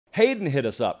Hayden hit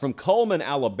us up from Cullman,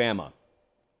 Alabama.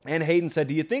 And Hayden said,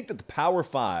 do you think that the Power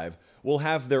Five will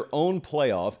have their own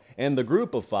playoff and the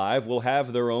Group of Five will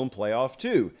have their own playoff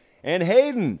too? And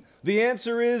Hayden, the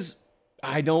answer is,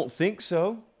 I don't think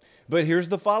so. But here's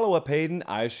the follow-up, Hayden.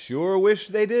 I sure wish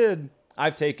they did.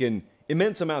 I've taken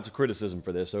immense amounts of criticism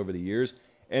for this over the years,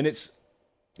 and it's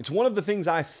one of the things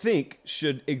I think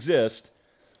should exist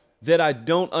that I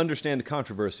don't understand the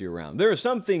controversy around. There are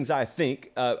some things I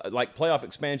think, like playoff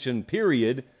expansion,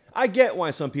 period. I get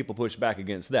why some people push back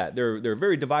against that. There are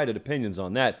very divided opinions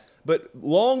on that. But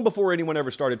long before anyone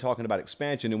ever started talking about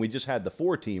expansion and we just had the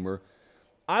four-teamer,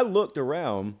 I looked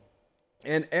around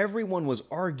and everyone was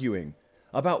arguing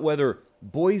about whether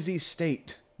Boise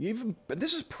State,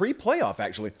 this is pre-playoff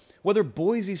actually, whether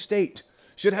Boise State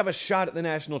should have a shot at the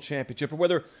national championship or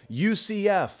whether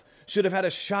UCF should have had a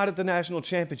shot at the national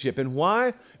championship. And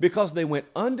why? Because they went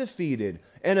undefeated,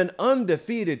 and an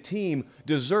undefeated team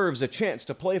deserves a chance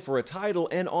to play for a title,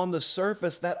 and on the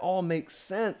surface, that all makes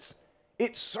sense.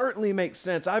 It certainly makes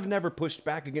sense. I've never pushed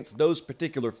back against those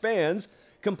particular fans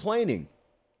complaining,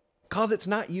 because it's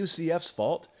not UCF's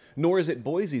fault, nor is it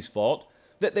Boise's fault,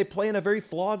 that they play in a very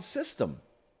flawed system.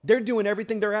 They're doing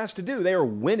everything they're asked to do. They are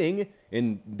winning,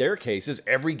 in their cases,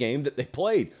 every game that they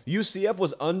played. UCF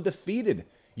was undefeated.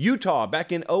 Utah,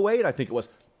 back in 08, I think it was,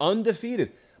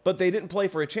 undefeated. But they didn't play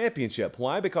for a championship.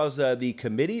 Why? Because the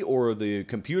committee or the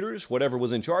computers, whatever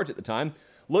was in charge at the time,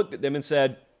 looked at them and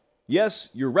said, yes,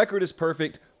 your record is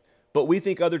perfect, but we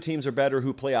think other teams are better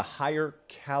who play a higher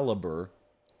caliber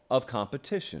of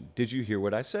competition. Did you hear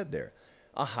what I said there?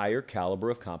 A higher caliber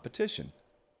of competition.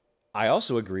 I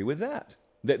also agree with that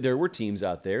there were teams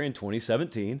out there in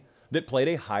 2017 that played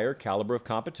a higher caliber of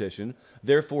competition.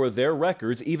 Therefore, their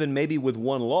records, even maybe with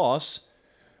one loss,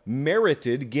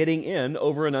 merited getting in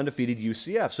over an undefeated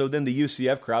UCF. So then the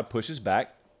UCF crowd pushes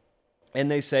back and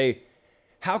they say,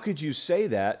 how could you say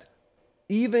that?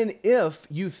 Even if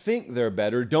you think they're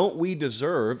better, don't we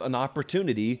deserve an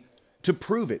opportunity to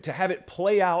prove it, to have it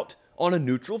play out on a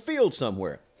neutral field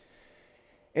somewhere?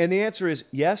 And the answer is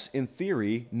yes, in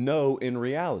theory, no, in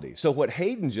reality. So what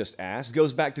Hayden just asked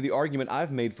goes back to the argument I've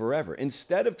made forever.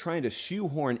 Instead of trying to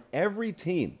shoehorn every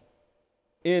team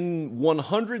in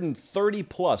 130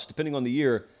 plus, depending on the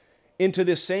year, into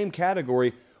this same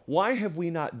category, why have we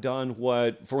not done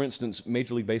what, for instance,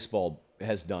 Major League Baseball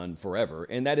has done forever?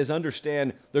 And that is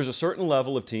understand there's a certain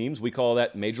level of teams, we call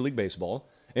that Major League Baseball,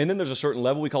 and then there's a certain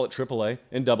level, we call it AAA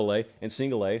and AA and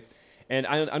single A. And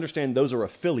I understand those are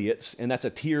affiliates, and that's a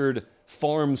tiered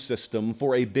farm system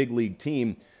for a big league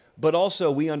team. But also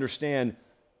we understand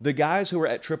the guys who are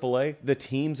at AAA, the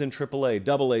teams in AAA,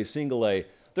 AA, single A,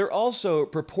 they're also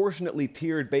proportionately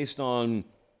tiered based on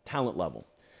talent level.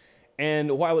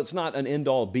 And while it's not an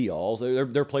end-all, be-all, there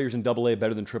are players in AA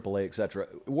better than AAA, et cetera.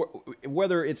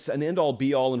 Whether it's an end-all,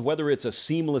 be-all, and whether it's a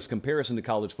seamless comparison to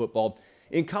college football,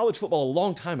 in college football a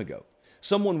long time ago,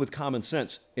 someone with common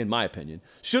sense, in my opinion,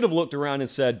 should have looked around and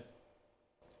said,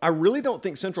 I really don't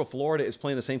think Central Florida is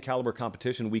playing the same caliber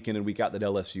competition week in and week out that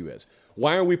LSU is.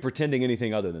 Why are we pretending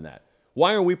anything other than that?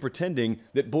 Why are we pretending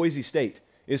that Boise State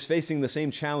is facing the same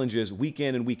challenges week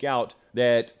in and week out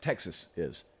that Texas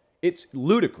is? It's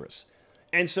ludicrous.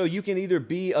 And so you can either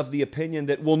be of the opinion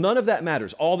that, well, none of that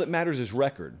matters. All that matters is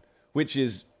record, which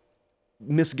is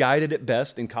misguided at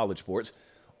best in college sports.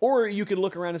 Or you could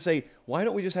look around and say, why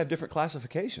don't we just have different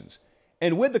classifications?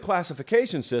 And with the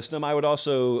classification system, I would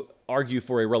also argue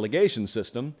for a relegation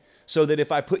system so that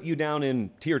if I put you down in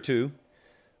Tier 2,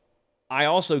 I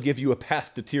also give you a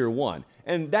path to Tier 1.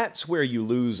 And that's where you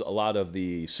lose a lot of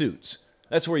the suits.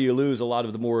 That's where you lose a lot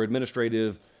of the more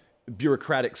administrative,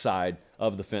 bureaucratic side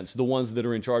of the fence. The ones that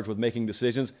are in charge with making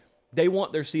decisions, they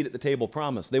want their seat at the table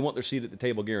promised. They want their seat at the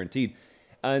table guaranteed.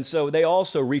 And so they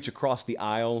also reach across the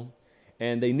aisle.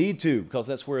 And they need to, because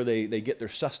that's where they get their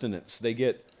sustenance. They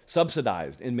get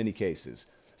subsidized in many cases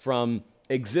from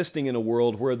existing in a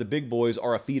world where the big boys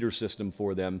are a feeder system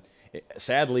for them.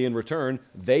 Sadly, in return,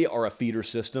 they are a feeder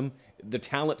system. The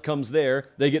talent comes there,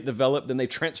 they get developed, then they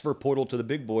transfer portal to the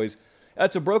big boys.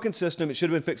 That's a broken system. It should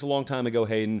have been fixed a long time ago,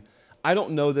 Hayden. I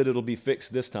don't know that it'll be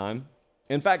fixed this time.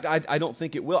 In fact, I don't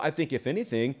think it will. I think, if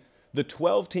anything, the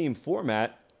 12-team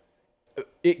format,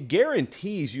 it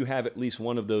guarantees you have at least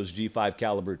one of those G5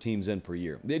 caliber teams in per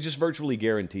year. It just virtually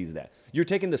guarantees that. You're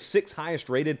taking the 6 highest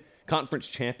rated conference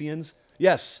champions.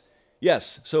 Yes.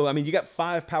 So, I mean, you got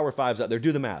 5 Power Fives out there.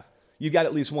 Do the math. You got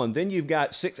at least one. Then you've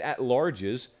got 6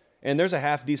 at-larges, and there's a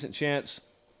half-decent chance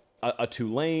a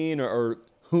Tulane or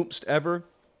whomst ever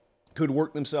could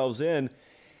work themselves in.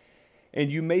 And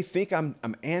you may think I'm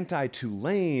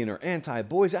anti-Tulane or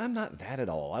anti-Boise. I'm not that at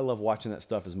all. I love watching that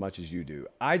stuff as much as you do.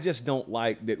 I just don't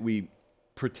like that we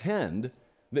pretend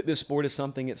that this sport is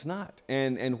something it's not.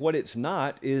 And what it's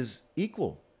not is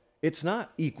equal. It's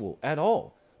not equal at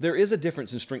all. There is a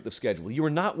difference in strength of schedule. You are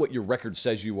not what your record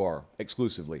says you are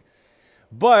exclusively.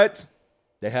 But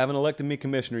they haven't elected me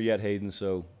commissioner yet, Hayden,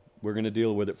 so we're going to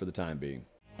deal with it for the time being.